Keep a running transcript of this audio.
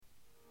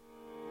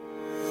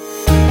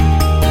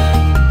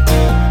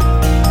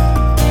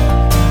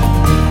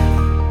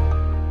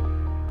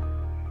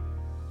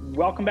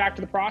Welcome back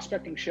to the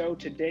Prospecting Show.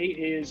 Today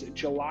is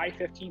July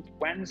 15th,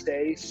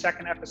 Wednesday,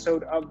 second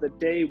episode of the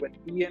day with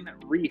Ian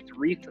Reith.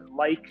 Reith,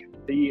 like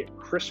the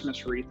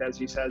Christmas wreath, as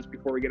he says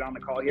before we get on the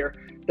call here.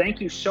 Thank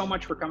you so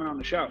much for coming on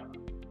the show.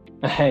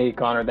 Hey,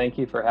 Connor, thank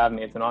you for having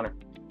me. It's an honor.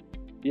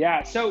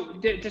 Yeah, so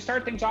to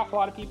start things off, a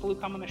lot of people who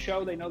come on the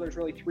show, they know there's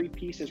really three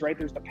pieces, right?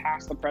 There's the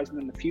past, the present,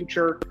 and the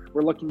future.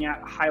 We're looking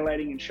at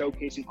highlighting and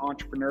showcasing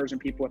entrepreneurs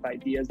and people with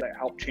ideas that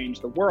help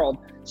change the world.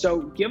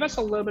 So give us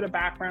a little bit of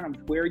background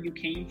of where you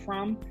came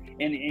from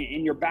and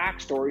your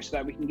backstory so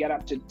that we can get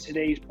up to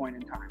today's point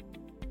in time.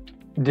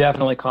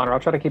 Definitely, Connor. I'll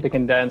try to keep it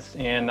condensed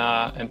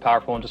and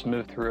powerful and just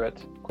move through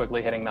it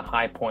quickly, hitting the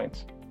high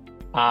points.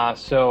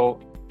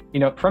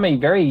 From a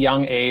very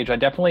young age, I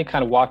definitely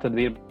kind of walked to the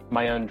beat of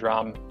my own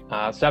drum.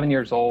 7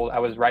 years old, I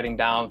was writing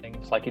down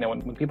things like,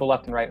 when people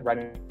left and right,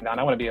 writing down,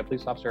 I want to be a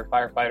police officer,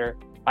 firefighter.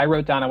 I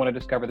wrote down, I want to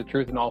discover the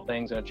truth in all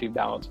things and achieve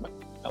balance in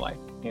my life.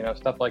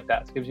 Stuff like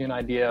that. It gives you an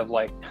idea of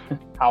like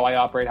how I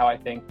operate, how I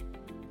think.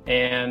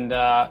 And,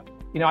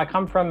 I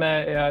come from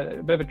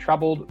a bit of a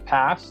troubled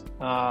past,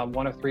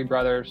 one of three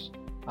brothers,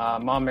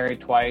 mom married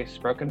twice,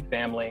 broken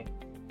family.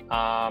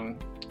 A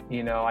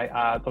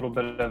little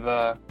bit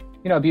of,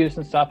 abuse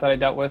and stuff that I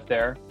dealt with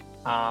there.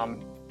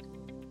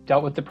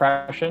 Dealt with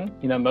depression,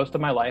 most of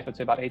my life, I'd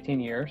say about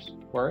 18 years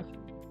worth.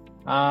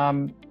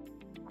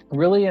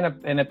 Really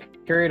in a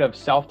period of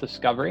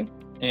self-discovery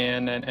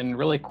and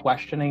really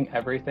questioning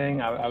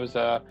everything. I was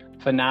a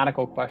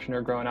fanatical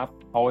questioner growing up,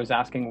 always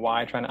asking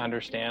why, trying to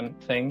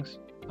understand things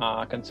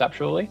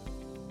conceptually.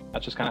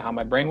 That's just kind of how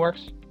my brain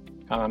works,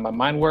 my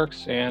mind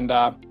works. And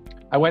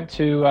I went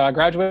to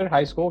graduated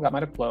high school, got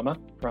my diploma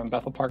from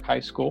Bethel Park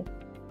High School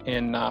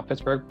in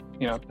Pittsburgh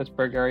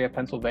area,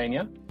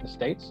 Pennsylvania, the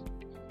States.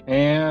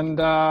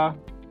 And, I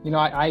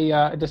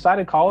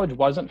decided college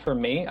wasn't for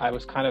me. I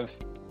was kind of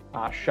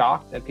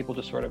shocked at people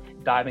just sort of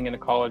diving into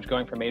college,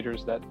 going for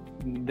majors that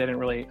didn't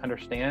really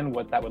understand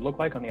what that would look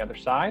like on the other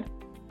side.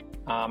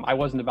 I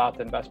wasn't about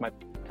to invest my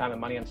time and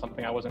money in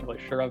something I wasn't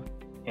really sure of.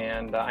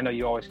 And I know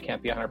you always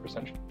can't be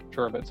 100%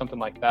 sure, but something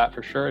like that,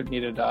 for sure, it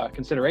needed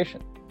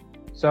consideration.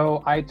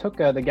 So I took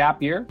the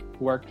gap year,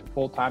 worked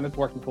full-time. I've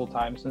worked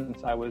full-time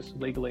since I was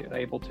legally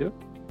able to.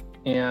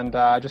 And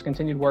just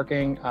continued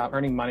working,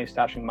 earning money,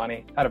 stashing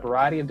money, had a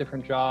variety of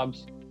different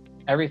jobs,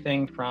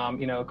 everything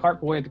from, a cart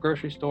boy at the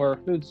grocery store,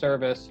 food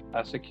service,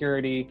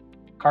 security,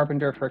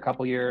 carpenter for a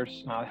couple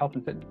years, health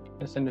and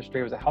fitness industry.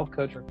 I was a health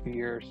coach for a few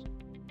years.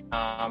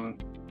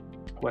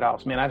 What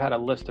else? Man, I've had a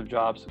list of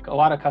jobs, a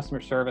lot of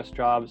customer service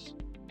jobs.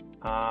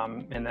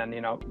 And then,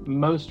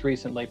 most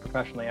recently,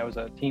 professionally, I was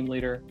a team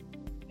leader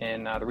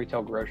in the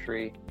retail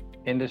grocery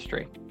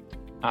industry.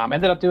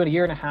 Ended up doing a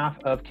year and a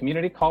half of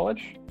community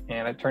college.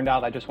 And it turned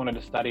out I just wanted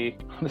to study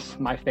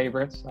my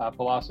favorites,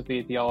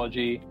 philosophy,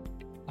 theology,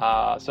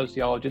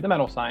 sociology, the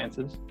mental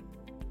sciences.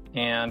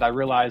 And I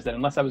realized that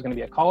unless I was going to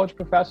be a college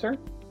professor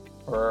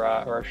or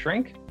a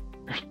shrink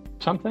or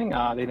something,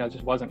 it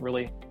just wasn't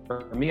really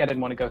for me. I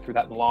didn't want to go through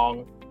that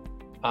long,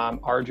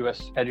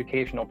 arduous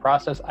educational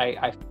process.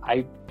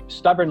 I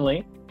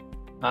stubbornly,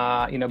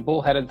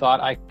 bullheaded thought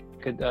I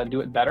could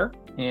do it better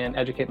and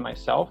educate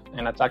myself.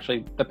 And that's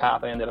actually the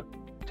path I ended up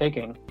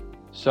taking.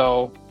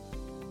 So,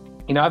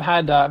 I've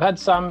had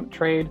some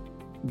trade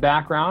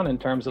background in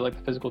terms of like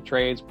the physical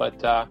trades,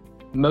 but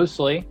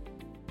mostly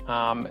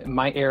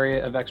my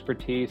area of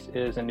expertise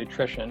is in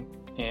nutrition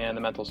and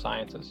the mental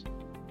sciences.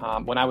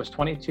 When I was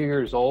 22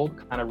 years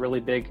old, kind of really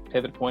big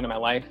pivot point in my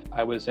life,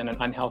 I was in an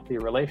unhealthy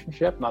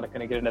relationship. Not going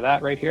to get into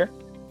that right here.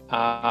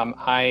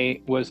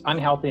 I was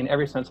unhealthy in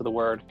every sense of the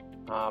word,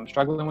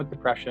 struggling with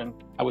depression.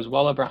 I was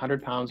well over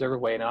 100 pounds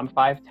overweight, and I'm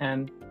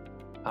 5'10",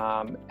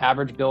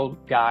 average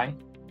build guy.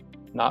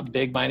 Not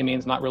big by any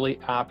means, not really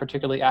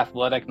particularly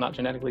athletic, not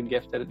genetically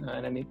gifted in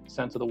any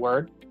sense of the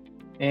word.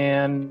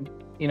 And,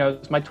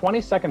 it's my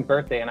 22nd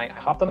birthday and I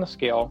hopped on the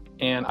scale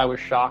and I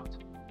was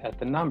shocked at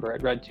the number.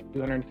 It read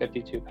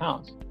 252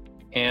 pounds.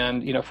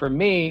 And, for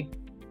me,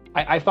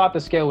 I thought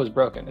the scale was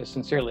broken,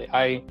 sincerely.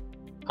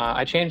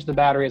 I changed the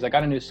batteries, I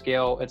got a new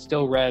scale, it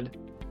still read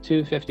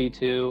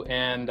 252.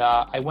 And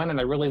I went and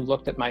I really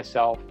looked at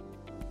myself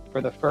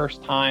for the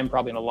first time,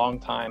 probably in a long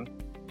time,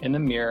 in the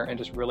mirror and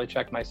just really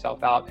checked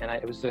myself out. And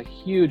it was a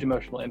huge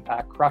emotional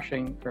impact,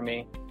 crushing for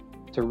me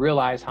to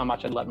realize how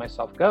much I'd let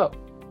myself go.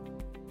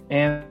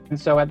 And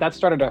so that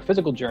started a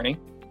physical journey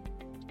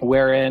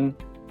wherein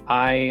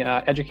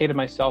I educated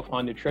myself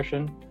on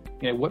nutrition,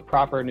 what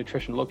proper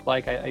nutrition looked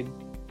like. I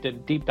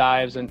did deep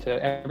dives into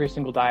every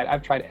single diet.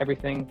 I've tried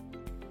everything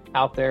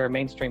out there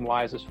mainstream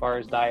wise as far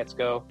as diets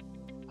go.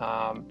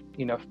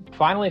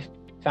 Finally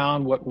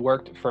found what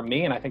worked for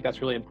me. And I think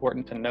that's really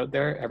important to note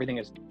there. Everything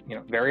is,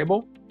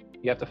 variable.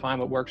 You have to find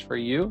what works for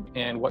you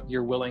and what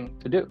you're willing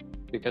to do,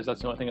 because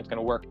that's the only thing that's going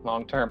to work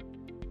long term.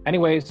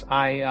 Anyways,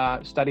 I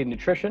studied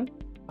nutrition.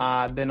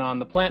 I've been on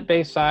the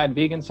plant-based side,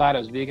 vegan side. I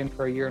was vegan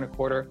for a year and a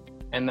quarter.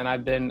 And then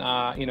I've been,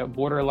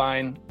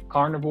 borderline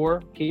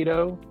carnivore,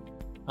 keto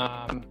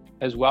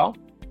as well.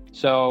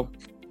 So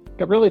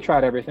I really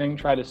tried everything,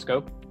 tried a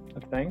scope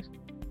of things.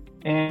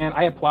 And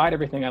I applied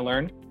everything I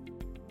learned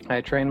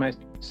I trained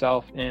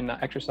myself in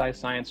exercise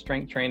science,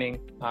 strength training,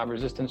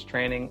 resistance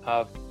training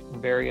of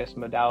various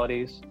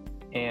modalities,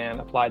 and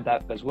applied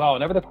that as well.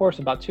 And over the course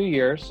of about 2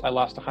 years, I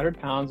lost 100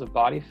 pounds of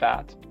body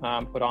fat,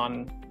 put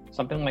on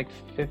something like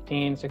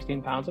 15,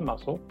 16 pounds of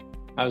muscle.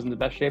 I was in the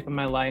best shape of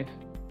my life.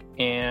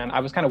 And I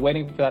was kind of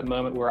waiting for that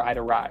moment where I'd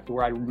arrived,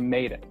 where I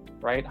made it,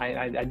 right?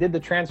 I did the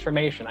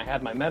transformation. I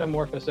had my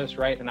metamorphosis,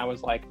 right? And I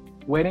was like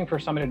waiting for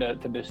somebody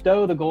to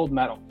bestow the gold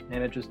medal,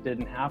 and it just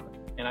didn't happen.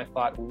 And I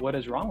thought, what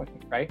is wrong with me,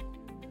 right?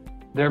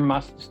 There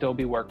must still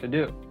be work to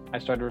do. I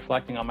started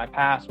reflecting on my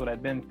past, what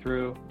I'd been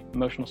through,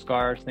 emotional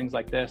scars, things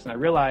like this. And I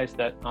realized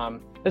that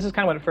this is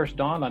kind of when it first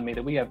dawned on me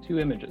that we have two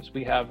images.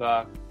 We have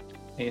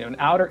an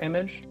outer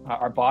image,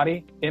 our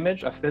body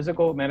image, a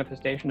physical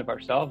manifestation of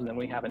ourselves, and then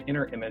we have an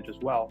inner image as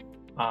well,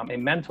 a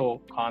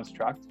mental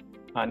construct,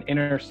 an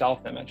inner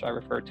self image, I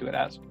refer to it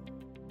as.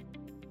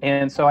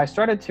 And so I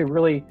started to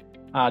really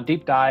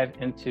deep dive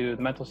into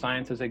the mental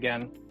sciences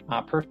again,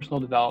 personal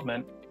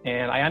development,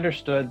 and I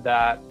understood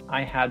that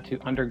I had to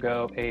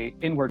undergo a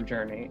inward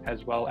journey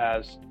as well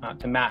as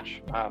to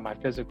match my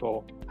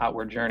physical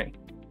outward journey.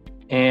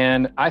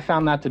 And I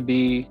found that to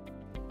be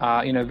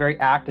very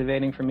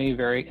activating for me,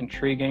 very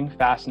intriguing,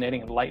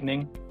 fascinating,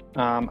 enlightening.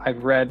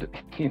 I've read,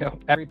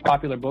 every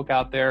popular book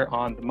out there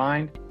on the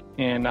mind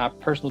and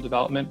personal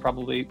development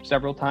probably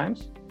several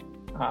times.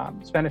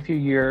 Spent a few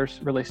years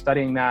really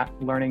studying that,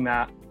 learning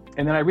that.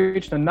 And then I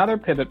reached another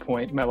pivot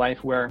point in my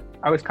life where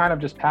I was kind of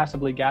just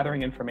passively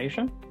gathering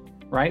information,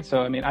 right?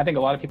 So, I think a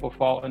lot of people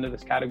fall into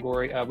this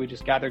category of we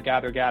just gather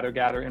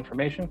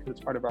information because it's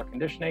part of our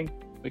conditioning.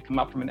 We come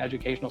up from an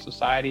educational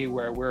society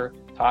where we're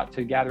taught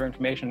to gather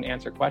information and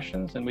answer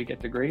questions, and we get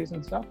degrees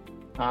and stuff.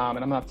 And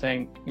I'm not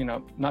saying,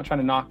 not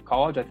trying to knock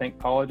college. I think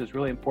college is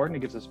really important.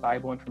 It gives us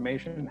valuable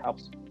information and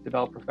helps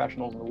develop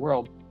professionals in the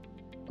world.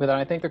 But then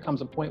I think there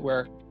comes a point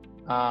where,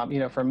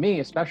 for me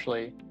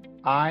especially,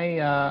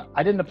 I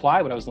didn't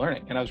apply what I was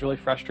learning, and I was really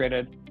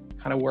frustrated,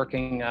 kind of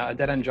working a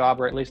dead-end job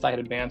where at least I had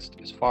advanced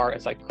as far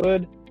as I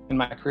could in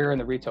my career in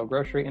the retail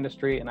grocery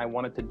industry, and I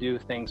wanted to do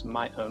things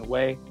my own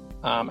way.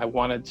 I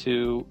wanted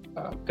to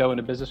go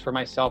into business for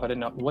myself. I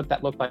didn't know what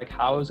that looked like,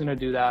 how I was going to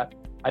do that.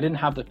 I didn't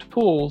have the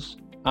tools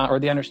or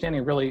the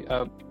understanding really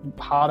of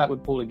how that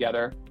would pull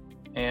together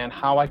and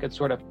how I could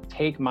sort of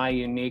take my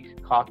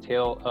unique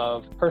cocktail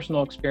of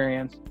personal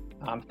experience,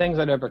 things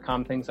I'd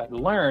overcome, things I'd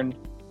learned,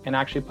 and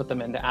actually put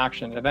them into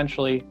action. And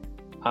eventually,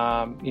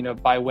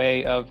 by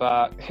way of,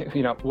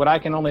 what I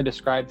can only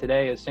describe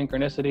today as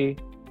synchronicity,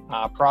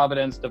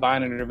 providence,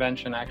 divine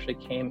intervention, I actually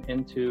came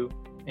into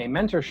a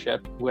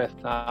mentorship with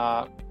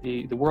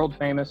the world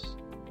famous,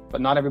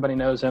 but not everybody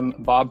knows him,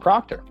 Bob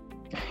Proctor.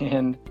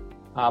 And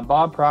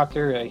Bob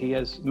Proctor, he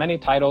has many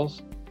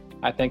titles.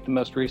 I think the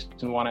most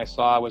recent one I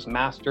saw was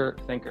Master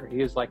Thinker.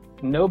 He is like,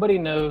 nobody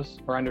knows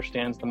or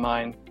understands the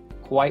mind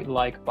quite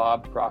like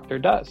Bob Proctor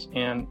does.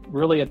 And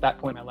really at that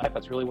point in my life,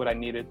 that's really what I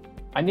needed.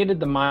 I needed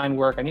the mind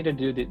work. I needed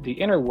to do the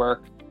inner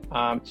work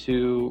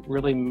to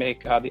really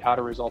make the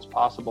outer results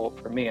possible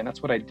for me. And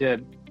that's what I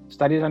did.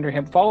 Studied under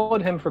him,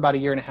 followed him for about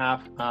 1.5 years,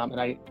 and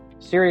I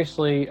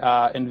seriously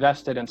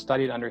invested and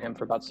studied under him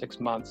for about 6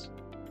 months,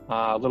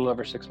 a little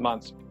over 6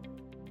 months.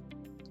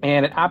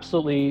 And it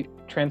absolutely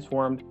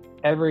transformed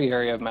every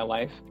area of my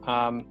life.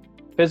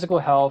 Physical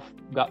health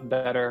got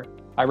better.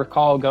 I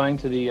recall going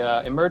to the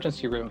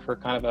emergency room for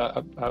kind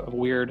of a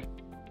weird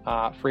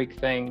freak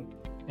thing.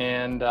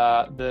 And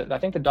I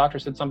think the doctor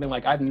said something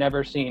like, I've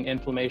never seen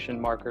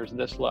inflammation markers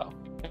this low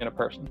in a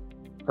person,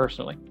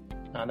 personally.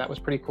 That was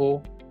pretty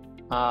cool.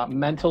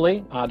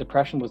 Mentally,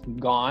 depression was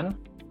gone.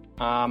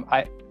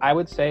 I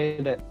would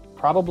say that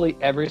probably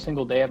every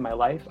single day of my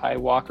life, I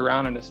walk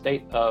around in a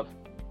state of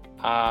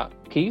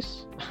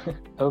peace,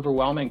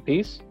 overwhelming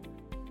peace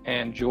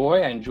and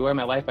joy. I enjoy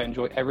my life. I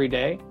enjoy every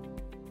day.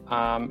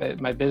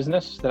 My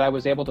business that I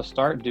was able to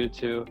start due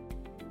to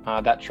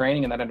that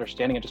training and that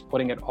understanding and just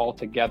putting it all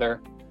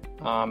together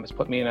has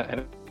put me in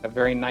a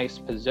very nice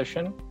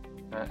position.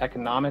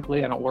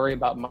 Economically, I don't worry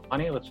about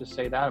money. Let's just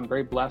say that. I'm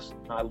very blessed.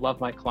 I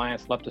love my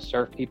clients, love to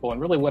serve people. And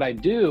really what I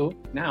do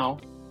now,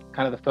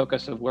 kind of the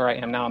focus of where I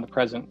am now in the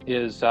present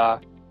is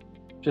I'm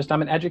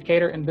an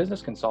educator and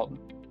business consultant.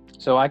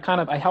 So I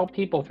help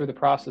people through the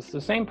process,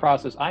 the same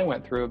process I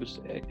went through. It was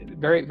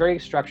very, very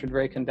structured,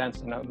 very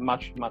condensed in a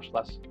much, much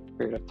less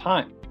period of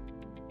time.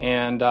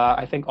 And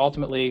I think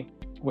ultimately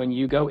when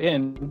you go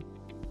in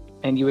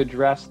and you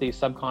address the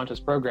subconscious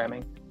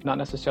programming, not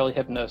necessarily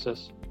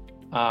hypnosis,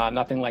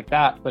 nothing like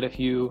that. But if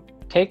you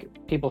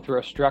take people through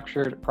a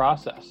structured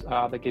process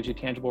that gives you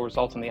tangible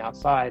results on the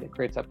outside, it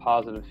creates that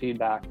positive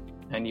feedback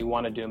and you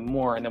want to do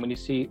more. And then when you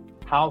see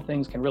how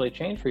things can really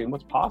change for you and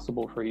what's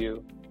possible for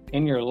you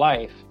in your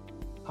life,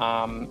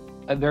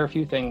 there are a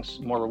few things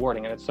more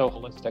rewarding, and it's so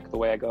holistic the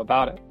way I go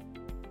about it.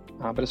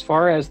 But as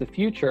far as the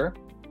future,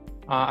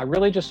 I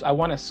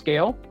want to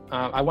scale.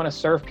 I want to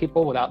serve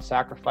people without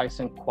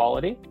sacrificing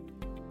quality.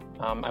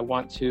 I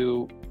want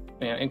to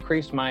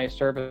increase my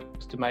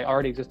service to my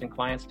already existing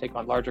clients, take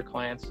on larger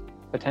clients,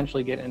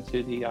 potentially get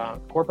into the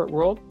corporate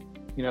world.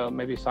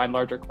 maybe sign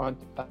larger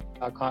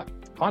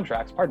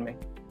contracts,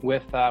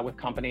 with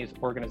companies,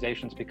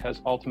 organizations,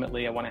 because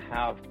ultimately I want to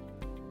have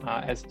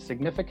as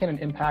significant an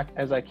impact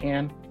as I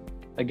can,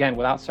 again,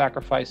 without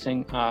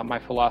sacrificing my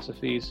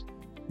philosophies,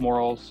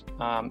 morals,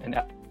 and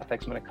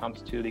ethics when it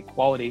comes to the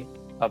quality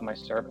of my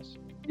service.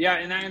 Yeah,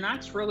 and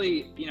that's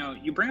really,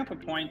 you bring up a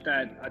point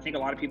that I think a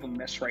lot of people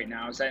miss right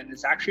now, is that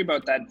it's actually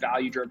about that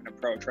value-driven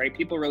approach, right?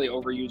 People really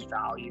overuse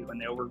value, and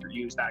they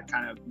overuse that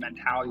kind of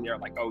mentality. They're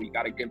like, oh, you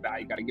got to give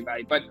value,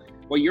 But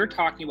what you're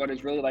talking about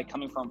is really like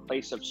coming from a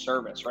place of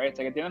service, right? It's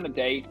like at the end of the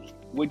day,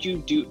 would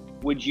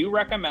you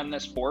recommend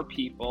this for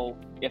people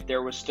if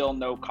there was still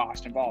no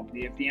cost involved?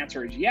 If the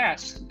answer is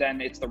yes,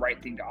 then it's the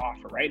right thing to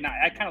offer, right? Now,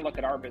 I kind of look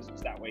at our business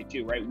that way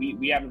too, right?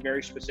 We have a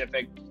very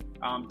specific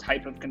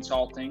type of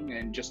consulting,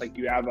 and just like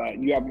you have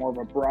more of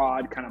a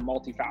broad kind of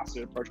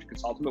multifaceted approach to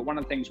consulting. But one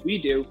of the things we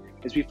do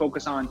is we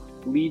focus on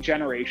lead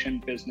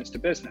generation, business to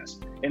business.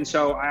 And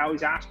so I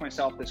always ask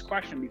myself this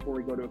question before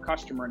we go to a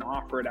customer and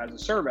offer it as a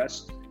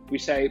service. We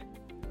say,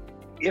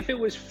 if it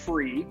was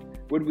free,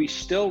 would we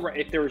still,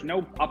 if there was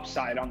no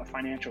upside on the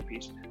financial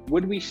piece,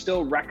 would we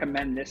still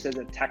recommend this as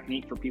a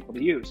technique for people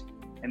to use?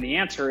 And the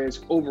answer is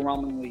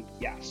overwhelmingly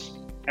yes,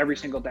 every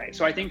single day.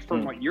 So I think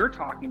from what you're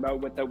talking about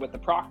with the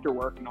proctor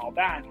work and all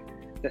that,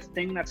 the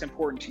thing that's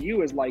important to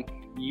you is like,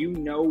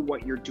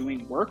 what you're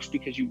doing works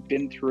because you've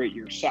been through it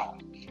yourself.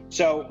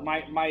 So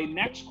my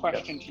next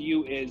question to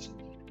you is,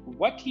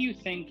 what do you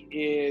think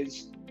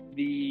is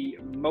the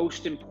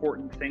most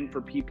important thing for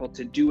people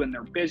to do in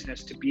their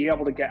business to be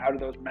able to get out of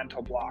those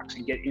mental blocks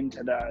and get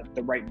into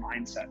the right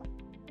mindset?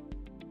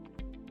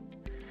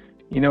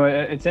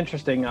 It's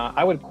interesting.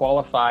 I would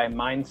qualify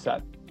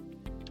mindset,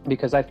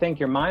 because I think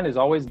your mind is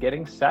always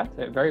getting set.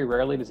 Very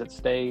rarely does it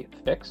stay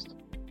fixed.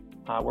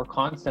 We're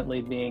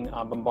constantly being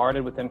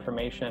bombarded with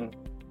information.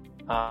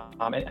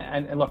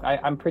 And look,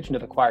 I'm preaching to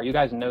the choir. You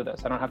guys know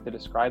this. I don't have to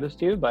describe this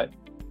to you, but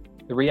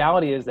the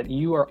reality is that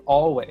you are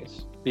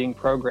always being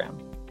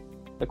programmed.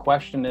 The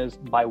question is,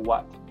 by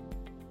what?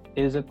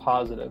 Is it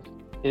positive?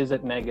 Is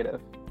it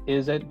negative?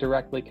 Is it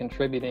directly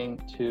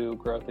contributing to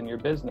growth in your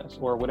business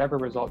or whatever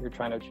result you're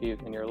trying to achieve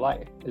in your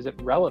life? Is it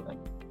relevant?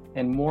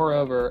 And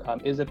moreover,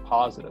 is it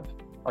positive?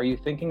 Are you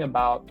thinking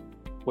about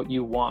what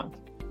you want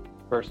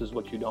versus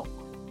what you don't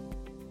want?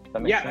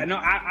 That makes sense? No,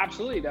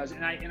 absolutely it does.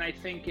 And I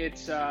think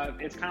it's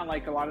kind of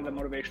like a lot of the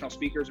motivational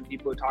speakers and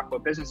people who talk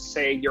about business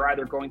say you're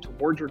either going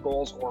towards your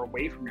goals or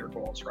away from your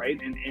goals, right?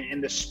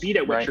 And the speed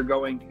at which you're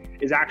going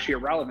is actually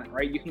irrelevant,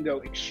 right? You can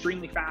go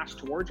extremely fast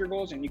towards your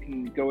goals, and you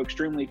can go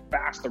extremely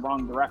fast the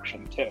wrong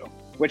direction too,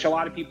 which a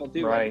lot of people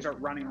do. Right. They start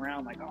running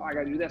around like, oh, I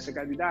got to do this, I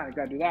got to do that, I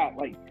got to do that.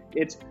 Like,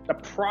 it's the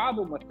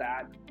problem with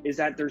that is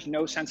that there's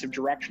no sense of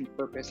direction,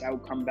 purpose,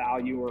 outcome,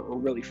 value, or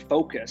really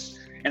focus.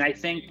 And I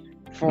think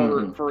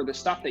for the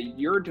stuff that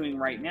you're doing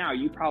right now,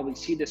 you probably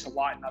see this a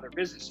lot in other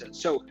businesses.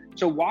 So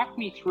walk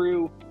me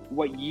through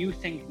what you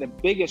think the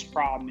biggest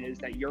problem is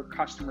that your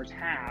customers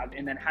have,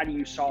 and then how do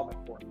you solve it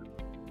for them?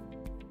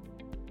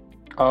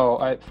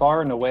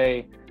 Far and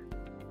away,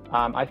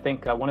 I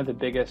think one of the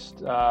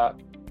biggest,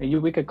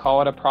 we could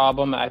call it a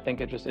problem. I think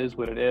it just is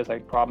what it is.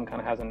 Like, problem kind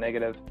of has a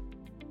negative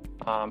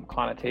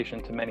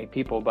connotation to many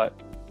people, but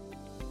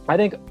I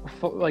think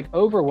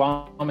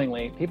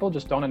overwhelmingly, people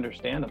just don't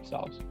understand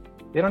themselves.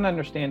 They don't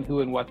understand who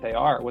and what they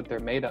are, what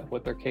they're made of,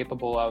 what they're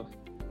capable of.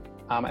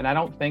 And I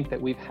don't think that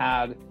we've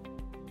had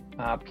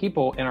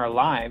people in our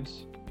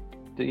lives,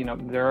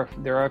 there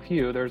are a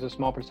few, there's a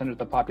small percentage of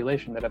the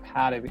population that have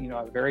had a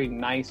very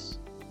nice,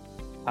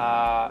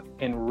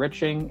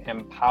 enriching,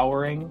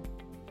 empowering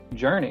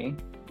journey,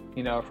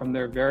 from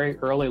their very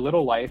early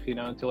little life,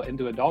 until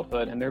into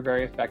adulthood, and they're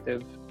very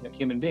effective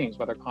human beings,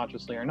 whether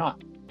consciously or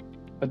not.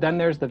 But then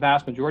there's the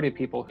vast majority of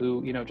people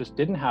who, just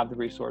didn't have the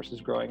resources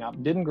growing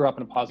up, didn't grow up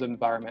in a positive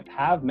environment,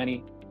 have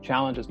many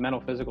challenges,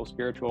 mental, physical,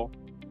 spiritual.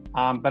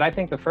 But I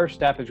think the first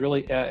step is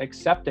really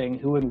accepting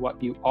who and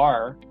what you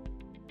are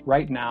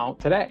right now,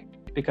 today,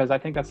 because I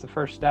think that's the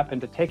first step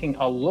into taking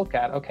a look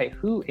at, okay,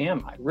 who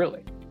am I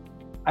really?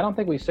 I don't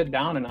think we sit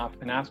down enough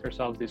and ask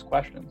ourselves these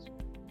questions.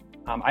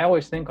 I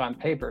always think on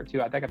paper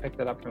too. I think I picked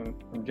that up from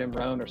Jim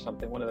Rohn or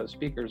something, one of those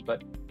speakers,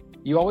 but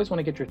you always want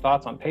to get your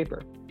thoughts on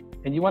paper.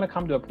 And you want to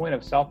come to a point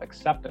of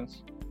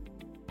self-acceptance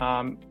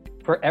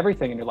for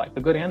everything in your life, the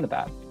good and the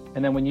bad.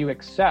 And then when you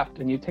accept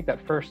and you take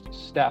that first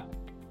step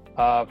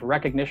of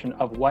recognition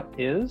of what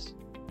is,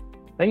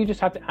 then you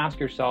just have to ask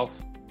yourself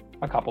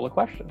a couple of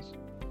questions.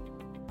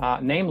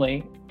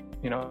 Namely,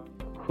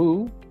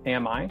 who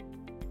am I?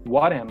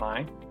 What am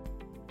I?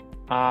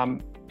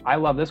 I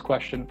love this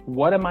question.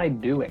 What am I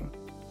doing?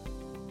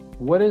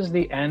 What is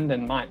the end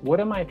in mind?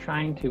 What am I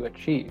trying to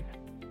achieve?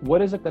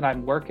 What is it that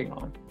I'm working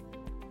on?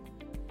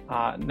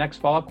 Next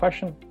follow-up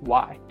question,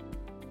 why?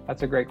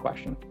 That's a great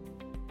question.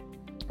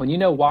 When you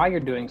know why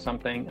you're doing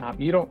something,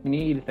 you don't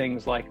need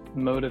things like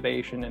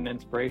motivation and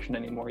inspiration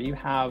anymore. You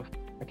have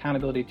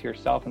accountability to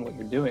yourself and what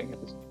you're doing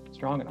if it's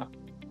strong enough.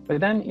 But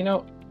then,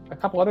 a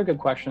couple other good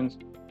questions.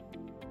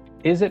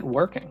 Is it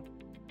working?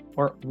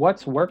 Or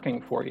what's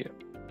working for you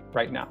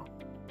right now?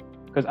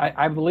 Because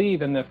I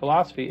believe in the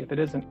philosophy, if it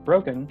isn't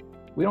broken,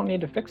 we don't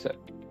need to fix it.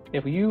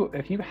 If you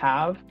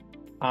have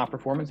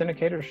performance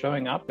indicators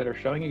showing up that are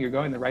showing you you're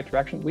going in the right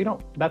direction,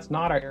 that's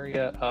not our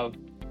area of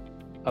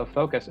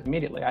focus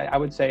immediately. I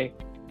would say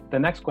the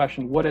next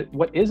question,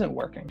 what isn't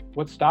working?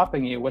 What's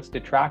stopping you? What's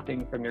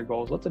detracting from your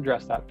goals? Let's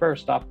address that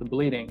first, stop the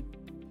bleeding,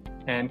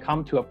 and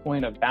come to a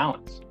point of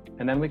balance.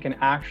 And then we can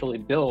actually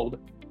build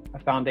a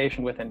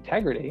foundation with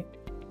integrity,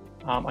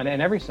 and in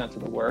every sense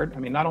of the word. I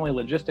mean, not only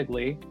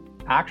logistically,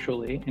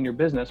 actually in your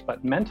business,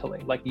 but mentally.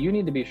 Like, you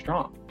need to be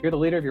strong. If you're the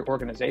leader of your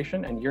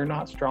organization and you're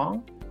not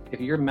strong,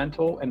 if your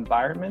mental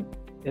environment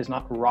is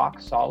not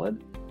rock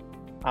solid,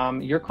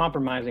 you're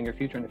compromising your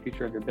future and the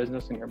future of your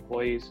business and your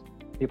employees,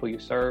 people you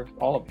serve,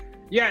 all of them.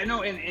 Yeah,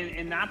 no,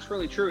 and that's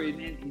really true.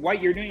 And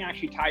what you're doing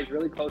actually ties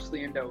really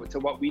closely into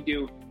what we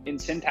do in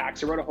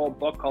Syntax. I wrote a whole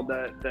book called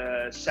the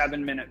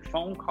 7-minute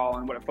phone call,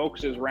 and what it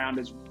focuses around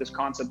is this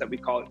concept that we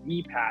call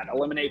EPAD: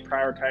 eliminate,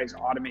 prioritize,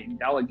 automate, and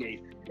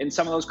delegate. And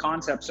some of those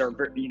concepts are,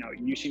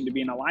 you seem to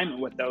be in alignment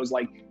with those.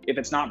 Like, if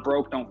it's not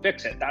broke, don't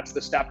fix it. That's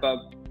the step of,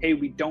 hey,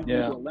 we don't need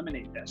to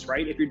eliminate this,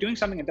 right? If you're doing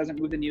something that doesn't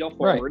move the needle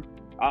forward,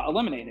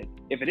 eliminate it.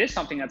 If it is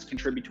something that's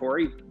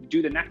contributory,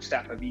 do the next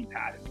step of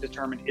EPAD,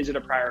 determine, is it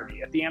a priority?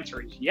 If the answer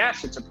is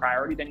yes, it's a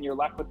priority, then you're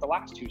left with the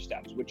last two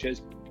steps, which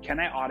is, can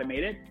I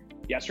automate it?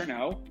 Yes or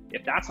no?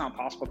 If that's not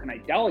possible, can I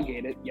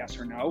delegate it? Yes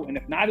or no? And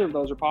if neither of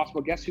those are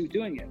possible, guess who's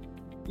doing it?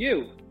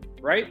 You,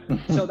 right?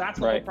 So that's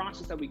the whole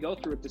process that we go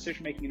through with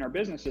decision making in our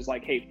business is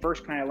like, hey,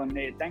 first, can I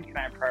eliminate it? Then can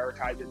I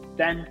prioritize it?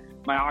 Then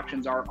my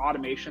options are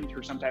automation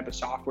through some type of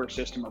software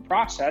system or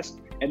process.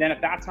 And then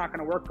if that's not going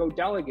to work, go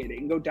delegate it,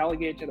 and go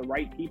delegate it to the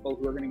right people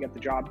who are going to get the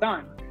job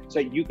done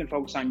so that you can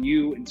focus on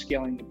you and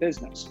scaling the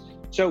business.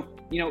 So,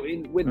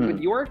 with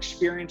your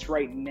experience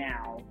right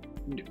now,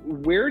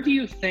 where do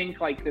you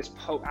think, like, this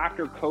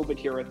after COVID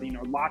here with,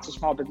 lots of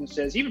small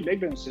businesses, even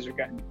big businesses, are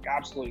getting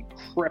absolutely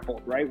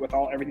crippled, right, with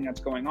everything that's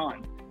going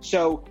on.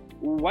 So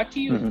what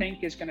do you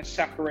think is going to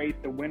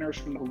separate the winners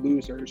from the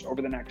losers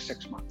over the next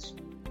 6 months?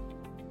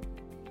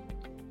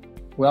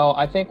 Well,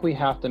 I think we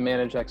have to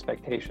manage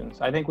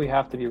expectations. I think we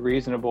have to be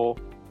reasonable,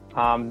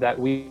 that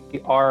we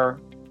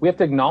have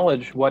to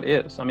acknowledge what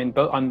is. I mean,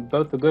 on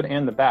both the good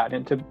and the bad.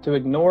 And to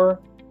ignore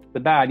the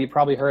bad, you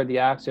probably heard the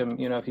axiom,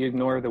 if you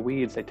ignore the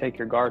weeds, they take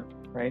your garden,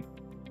 right?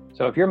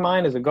 So if your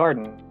mind is a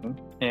garden,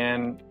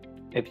 and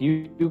if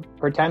you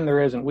pretend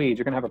there isn't weeds,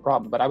 you're going to have a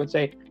problem. But I would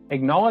say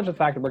acknowledge the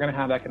fact that we're going to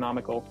have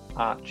economical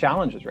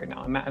challenges right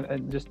now.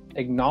 Just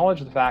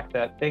acknowledge the fact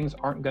that things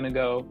aren't going to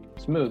go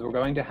smooth. We're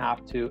going to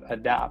have to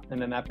adapt.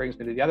 And then that brings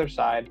me to the other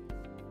side,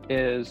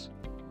 is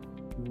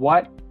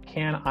what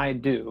can I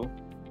do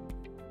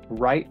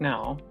right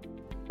now,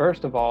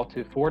 first of all,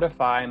 to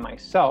fortify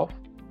myself?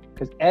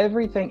 Because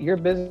everything, your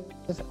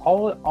business,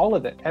 all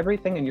of it,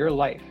 everything in your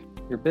life,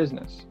 your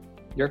business,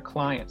 your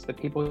clients, the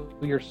people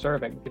who you're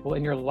serving, people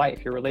in your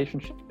life, your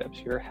relationships,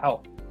 your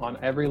health on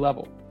every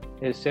level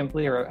is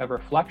simply a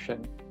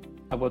reflection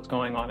of what's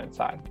going on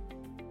inside.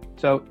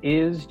 So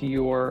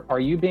are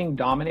you being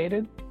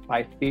dominated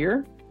by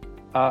fear,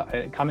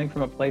 coming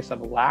from a place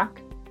of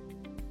lack?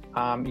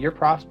 Your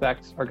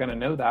prospects are going to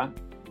know that.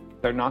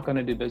 They're not going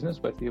to do business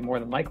with you, more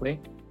than likely.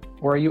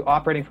 Or are you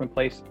operating from a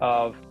place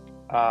of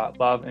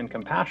love and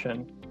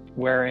compassion,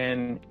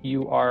 wherein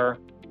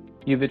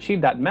you've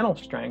achieved that mental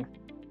strength,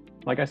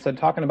 like I said,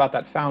 talking about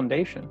that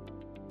foundation.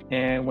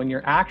 And when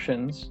your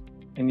actions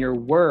and your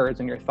words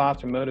and your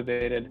thoughts are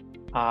motivated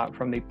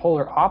from the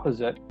polar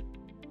opposite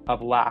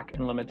of lack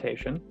and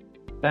limitation,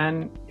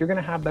 then you're going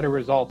to have better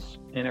results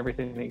in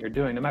everything that you're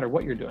doing, no matter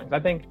what you're doing. I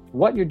think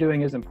what you're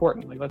doing is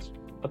important. Like, let's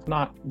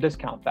not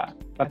discount that.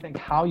 But I think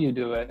how you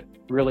do it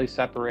really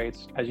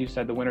separates, as you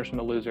said, the winners from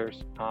the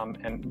losers,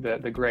 and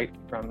the great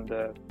from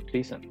the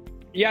decent.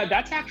 Yeah,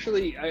 that's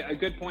actually a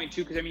good point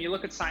too, because you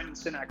look at Simon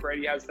Sinek, right?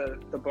 He has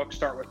the book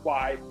Start With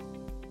Why,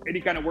 and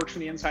he kind of works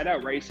from the inside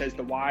out, right? He says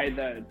the why,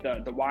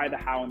 the why, the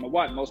how, and the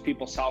what. Most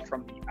people sell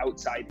from the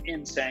outside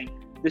in, saying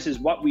this is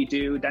what we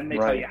do, then they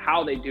tell you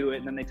how they do it,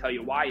 and then they tell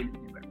you why you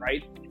do it,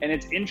 right? And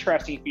it's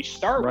interesting, if you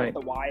start with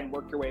the why and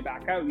work your way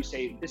back out, you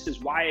say, this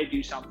is why I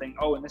do something,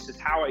 and this is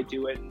how I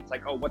do it. And it's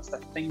like, what's the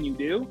thing you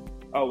do?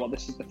 Well,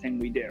 this is the thing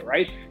we do,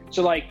 right?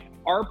 So like,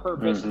 our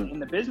purpose in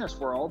the business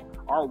world,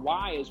 our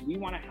why is we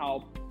want to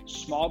help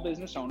small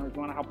business owners. We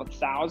want to help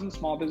 1,000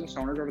 small business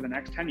owners over the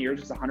next 10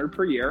 years, it's 100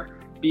 per year,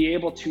 be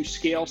able to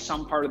scale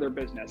some part of their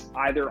business,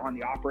 either on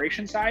the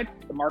operation side,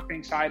 the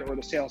marketing side, or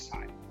the sales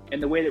side.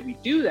 And the way that we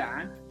do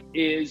that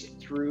is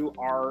through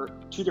our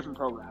two different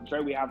programs,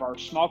 right? We have our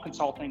small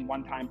consulting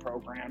one-time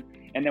program,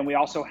 and then we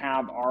also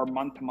have our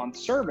month-to-month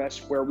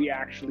service where we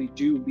actually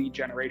do lead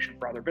generation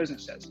for other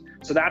businesses.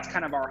 So that's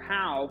kind of our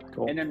how.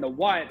 Cool. And then the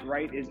what,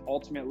 right, is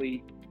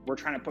ultimately we're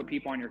trying to put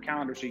people on your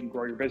calendar so you can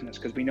grow your business,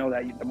 because we know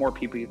that the more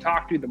people you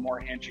talk to, the more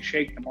hands you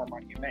shake, the more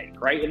money you make,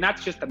 right? And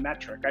that's just the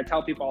metric. I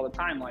tell people all the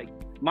time, like,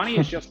 money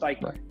is just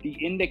like the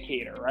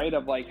indicator, right,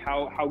 of like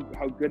how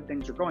good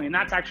things are going. And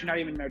that's actually not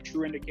even a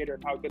true indicator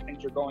of how good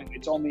things are going.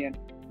 It's only in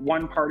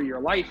one part of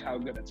your life how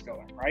good it's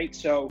going, right?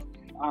 So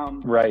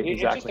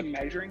it's just a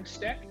measuring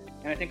stick.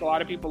 And I think a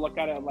lot of people look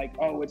at it like,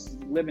 oh, it's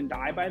live and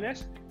die by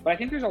this. But I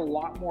think there's a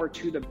lot more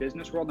to the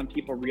business world than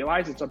people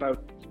realize. It's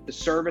about the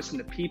service and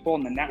the people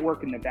and the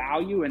network and the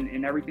value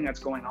and everything that's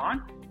going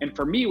on. And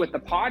for me, with the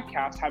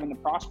podcast, having the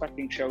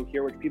prospecting show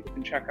here, which people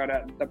can check out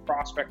at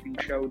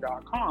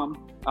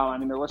theprospectingshow.com. I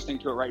mean, they're listening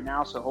to it right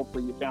now, so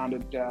hopefully you found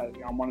it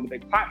on one of the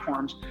big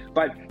platforms.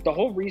 But the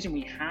whole reason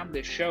we have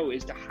this show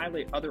is to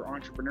highlight other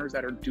entrepreneurs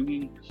that are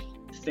doing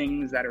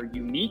things that are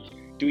unique,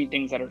 doing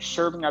things that are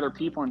serving other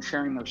people and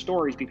sharing their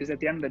stories, because at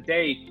the end of the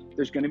day,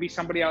 there's going to be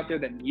somebody out there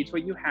that needs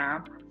what you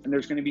have, and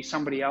there's going to be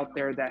somebody out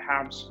there that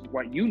has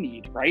what you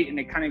need, right? And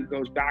it kind of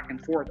goes back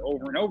and forth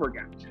over and over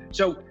again.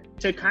 So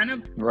to kind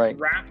of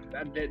wrap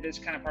this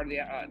kind of part of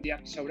the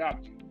episode up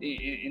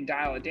and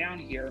dial it down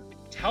here,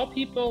 tell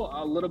people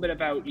a little bit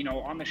about,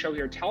 on the show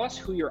here, tell us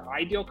who your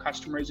ideal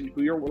customer is and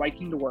who you're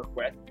liking to work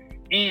with,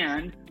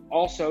 and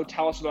also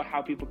tell us about how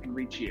people can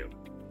reach you.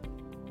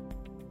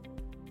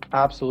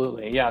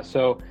 Absolutely. Yeah.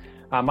 So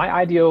my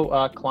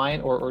ideal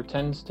client or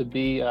tends to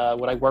be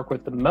what I work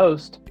with the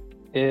most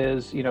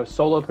is,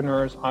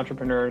 solopreneurs,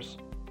 entrepreneurs,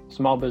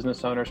 small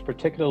business owners,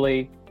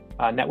 particularly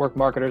network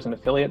marketers and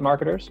affiliate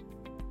marketers.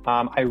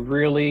 I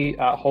really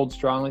hold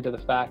strongly to the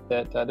fact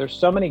that there's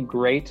so many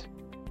great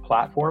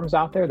platforms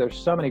out there. There's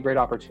so many great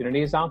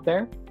opportunities out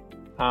there.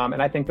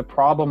 And I think the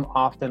problem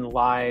often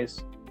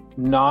lies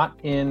not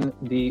in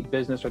the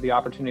business or the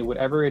opportunity,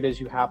 whatever it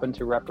is you happen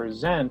to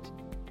represent.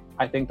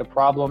 I think the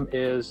problem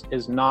is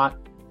not,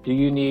 do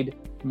you need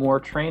more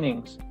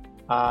trainings?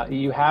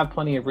 You have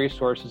plenty of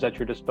resources at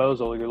your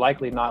disposal. You're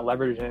likely not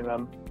leveraging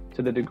them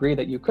to the degree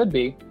that you could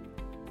be.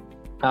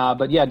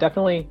 But yeah,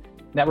 definitely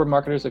network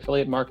marketers,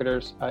 affiliate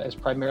marketers is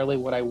primarily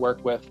what I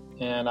work with.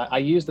 And I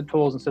use the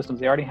tools and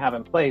systems they already have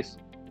in place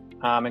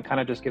and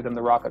kind of just give them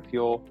the rocket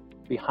fuel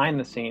behind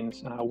the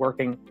scenes,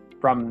 working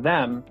from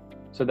them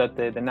so that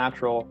the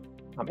natural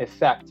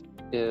effect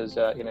is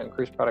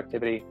increased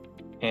productivity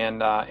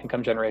and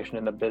income generation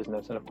in the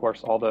business, and of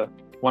course all the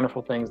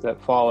wonderful things that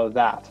follow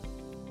that.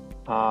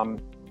 But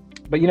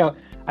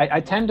I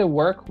tend to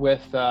work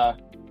with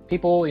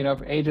people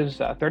for ages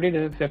 30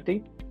 to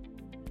 50,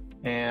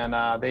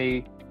 and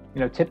they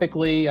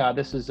typically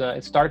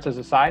it starts as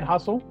a side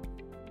hustle,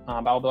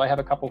 although I have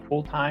a couple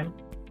full-time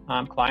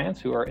clients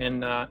who are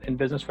in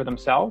business for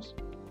themselves,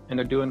 and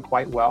they're doing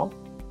quite well.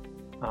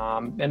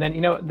 And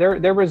then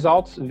their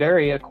results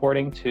vary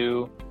according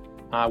to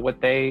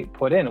what they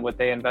put in, what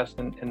they invest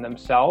in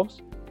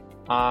themselves,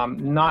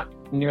 not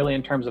nearly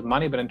in terms of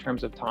money, but in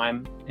terms of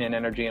time and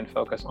energy and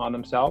focus on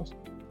themselves.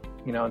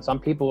 And some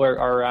people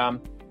are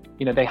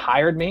they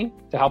hired me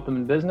to help them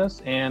in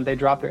business, and they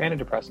dropped their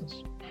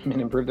antidepressants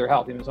and improved their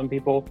health. Some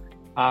people,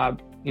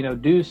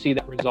 do see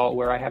that result,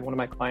 where I had one of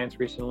my clients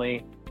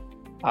recently,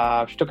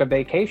 she took a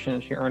vacation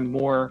and she earned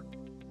more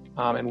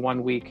in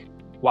 1 week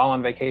while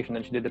on vacation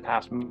than she did the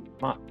past month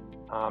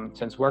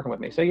since working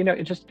with me. So,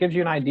 it just gives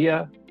you an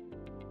idea,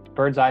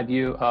 bird's eye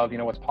view of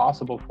what's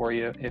possible for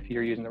you if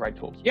you're using the right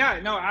tools. Yeah,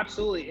 no,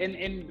 absolutely.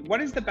 And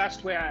what is the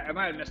best way? I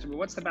might have missed it, but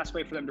what's the best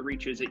way for them to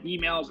reach you? Is it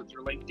emails? Is it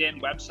your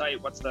LinkedIn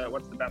website? What's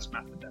the best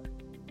method there?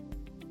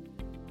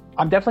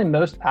 I'm definitely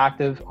most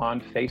active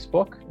on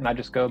Facebook, and I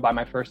just go by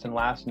my first and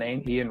last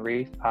name, Ian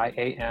Reith,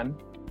 IAN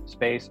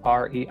space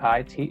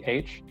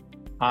REITH.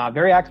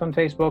 Very active on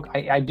Facebook.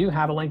 I do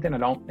have a LinkedIn. I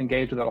don't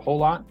engage with it a whole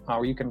lot.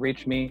 Where you can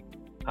reach me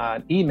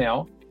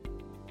email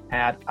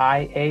at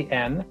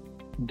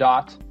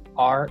IAN.REITH,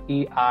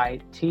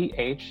 T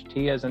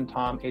as in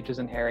Tom, H as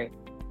in Harry,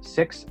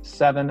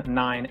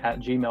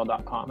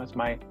 679@gmail.com. That's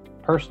my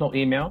personal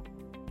email.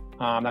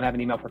 And I have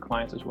an email for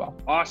clients as well.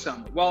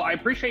 Awesome. Well, I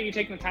appreciate you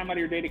taking the time out of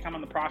your day to come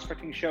on the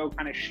Prospecting Show,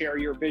 kind of share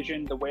your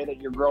vision, the way that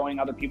you're growing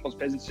other people's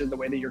businesses, the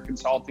way that you're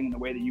consulting, and the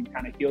way that you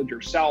kind of healed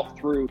yourself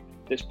through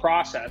this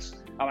process.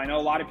 I know a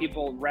lot of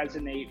people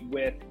resonate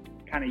with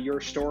kind of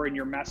your story and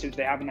your message.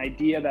 They have an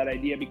idea, that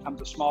idea becomes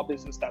a small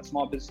business, that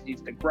small business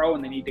needs to grow,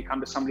 and they need to come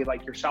to somebody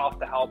like yourself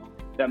to help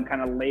them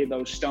kind of lay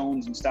those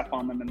stones and step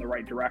on them in the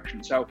right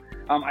direction. So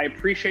I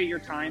appreciate your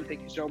time.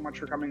 Thank you so much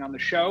for coming on the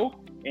show,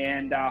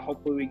 and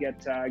hopefully we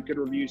get good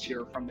reviews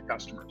here from the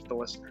customers, the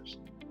listeners.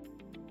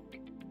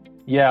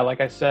 Yeah, like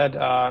I said,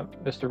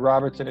 Mr.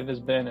 Robertson, it has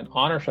been an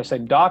honor. Should I say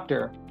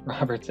Dr.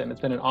 Robertson?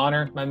 It's been an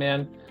honor, my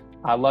man.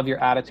 I love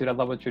your attitude. I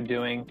love what you're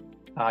doing.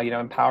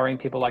 Empowering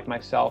people like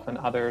myself and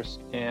others.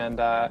 And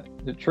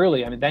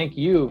truly, thank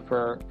you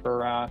for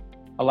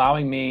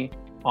allowing me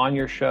on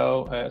your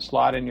show, a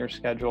slot in your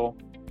schedule.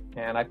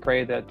 And I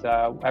pray that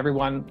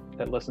everyone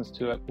that listens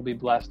to it will be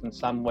blessed in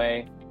some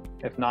way,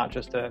 if not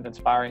just an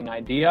inspiring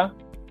idea,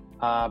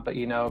 but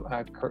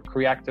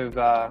creative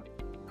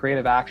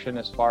action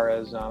as far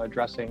as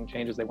addressing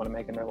changes they want to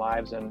make in their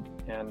lives. And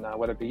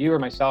whether it be you or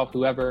myself,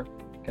 whoever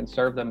can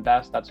serve them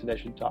best, that's who they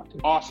should talk to.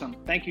 Awesome.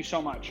 Thank you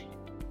so much.